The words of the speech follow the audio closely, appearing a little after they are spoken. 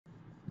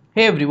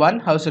Hey everyone,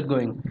 how's it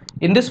going?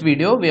 In this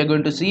video, we are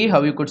going to see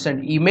how you could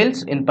send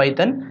emails in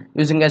Python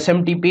using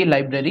SMTP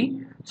library.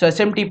 So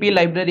SMTP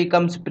library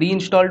comes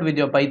pre-installed with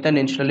your Python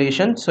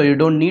installation, so you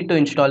don't need to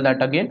install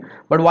that again.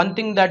 But one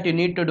thing that you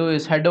need to do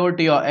is head over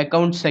to your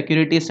account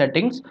security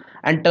settings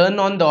and turn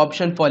on the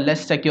option for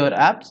less secure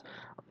apps.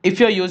 If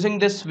you're using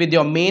this with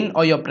your main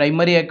or your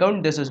primary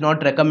account, this is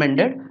not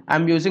recommended.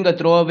 I'm using a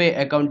throwaway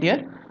account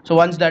here. So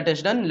once that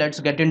is done, let's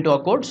get into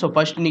our code. So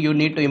first you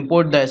need to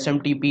import the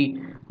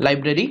SMTP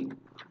library,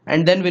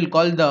 and then we'll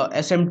call the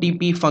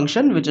SMTP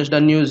function, which is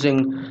done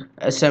using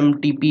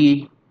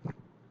SMTP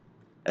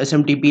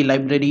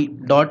library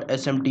dot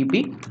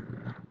SMTP.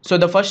 So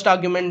the first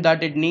argument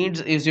that it needs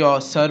is your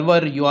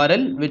server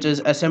URL, which is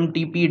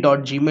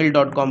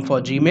smtp.gmail.com for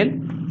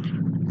Gmail.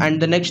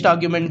 And the next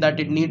argument that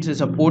it needs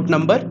is a port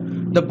number.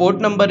 The port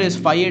number is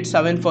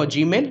 587 for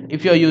Gmail.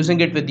 If you're using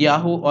it with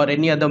Yahoo or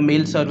any other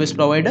mail service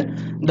provider,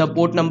 the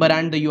port number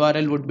and the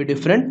URL would be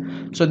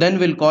different. So then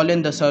we'll call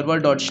in the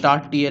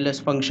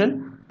server.startTLS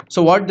function.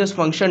 So what this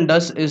function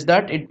does is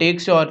that it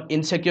takes your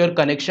insecure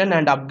connection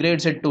and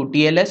upgrades it to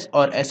TLS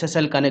or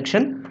SSL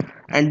connection,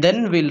 and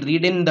then we'll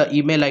read in the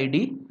email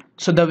ID.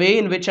 So the way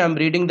in which I'm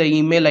reading the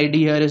email ID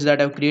here is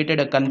that I've created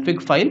a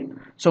config file.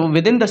 So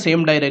within the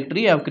same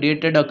directory, I've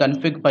created a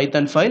config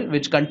Python file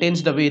which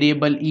contains the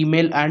variable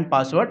email and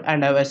password,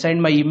 and I've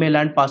assigned my email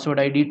and password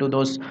ID to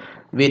those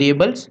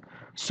variables.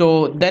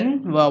 So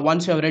then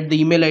once you have read the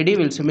email ID,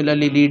 we'll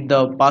similarly read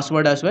the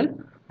password as well.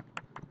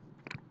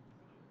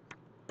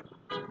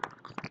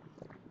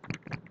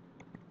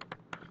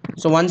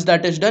 So once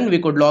that is done, we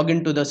could log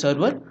into the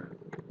server.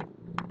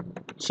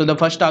 So the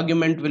first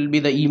argument will be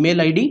the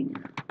email ID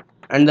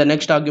and the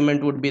next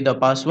argument would be the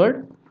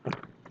password.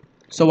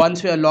 So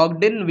once we are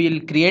logged in,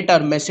 we'll create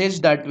our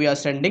message that we are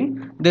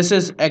sending. This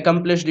is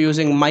accomplished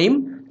using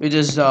MIME, which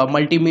is a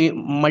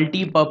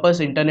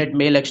multi-purpose internet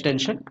mail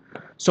extension.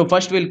 So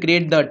first we'll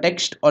create the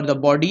text or the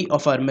body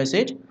of our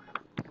message.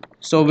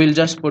 So we'll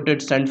just put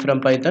it sent from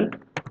Python.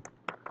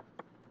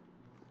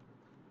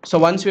 So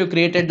once we've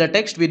created the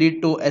text, we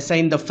need to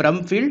assign the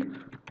from field.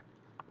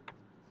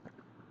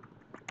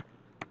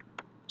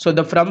 So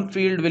the from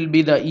field will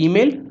be the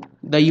email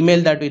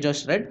that we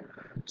just read.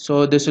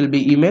 So this will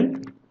be email.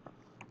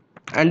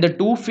 And the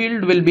to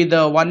field will be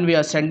the one we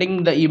are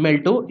sending the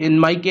email to. In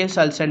my case,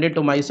 I'll send it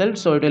to myself,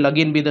 so it will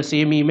again be the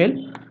same email.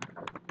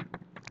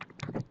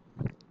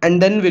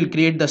 And then we'll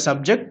create the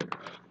subject.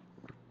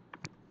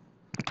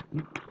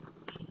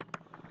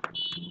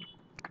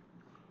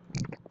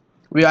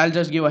 I'll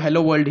just give a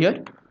hello world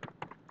here.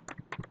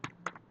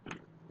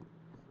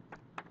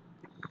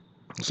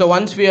 So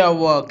once we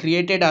have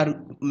created our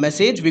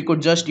message, we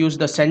could just use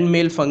the send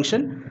mail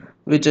function,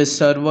 which is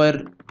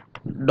server.send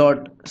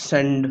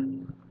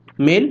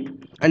mail,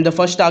 and the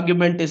first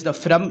argument is the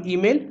from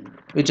email,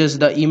 which is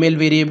the email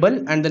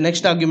variable, and the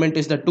next argument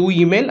is the to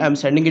email. I'm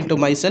sending it to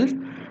myself,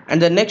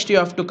 and the next you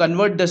have to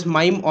convert this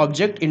MIME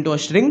object into a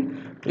string,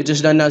 which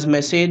is done as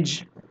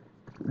message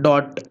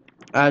dot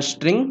as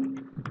string,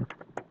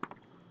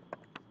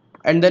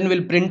 and then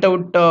we'll print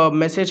out a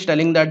message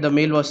telling that the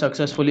mail was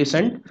successfully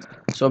sent.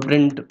 So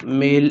print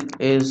mail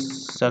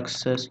is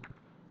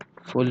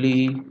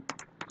successfully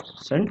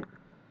sent.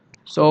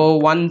 So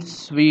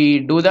once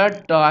we do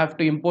that, I have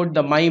to import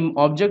the MIME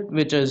object,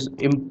 which is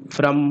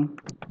from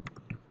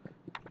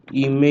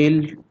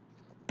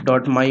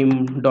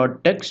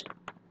email.mime.text.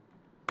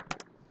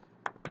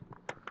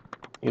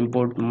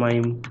 Import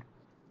MIME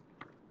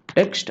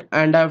text,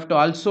 and I have to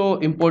also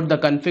import the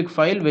config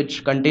file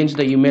which contains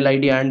the email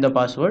ID and the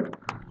password.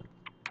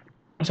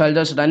 So I'll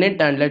just run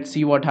it and let's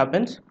see what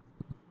happens.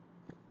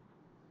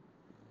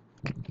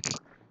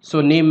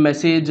 So name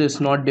message is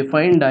not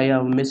defined. I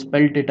have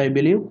misspelled it, I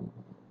believe.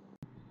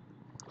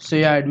 So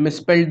yeah, I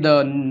misspelled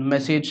the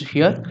message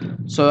here.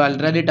 So I'll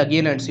run it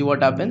again and see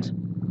what happens.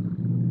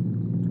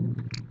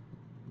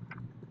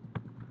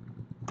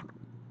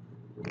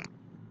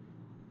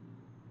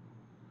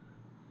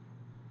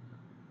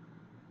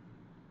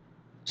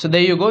 So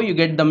there you go, you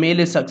get the mail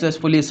is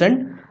successfully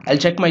sent. I'll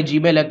check my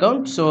Gmail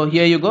account. So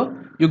here you go,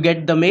 you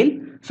get the mail.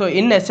 So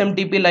in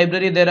SMTP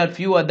library, there are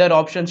few other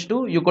options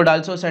too. You could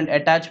also send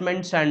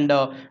attachments and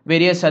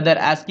various other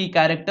ASCII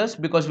characters,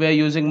 because we are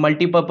using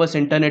multi-purpose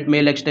internet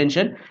mail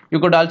extension. You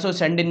could also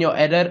send in your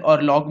error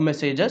or log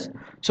messages.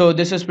 So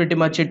this is pretty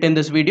much it in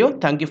this video.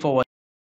 Thank you for watching.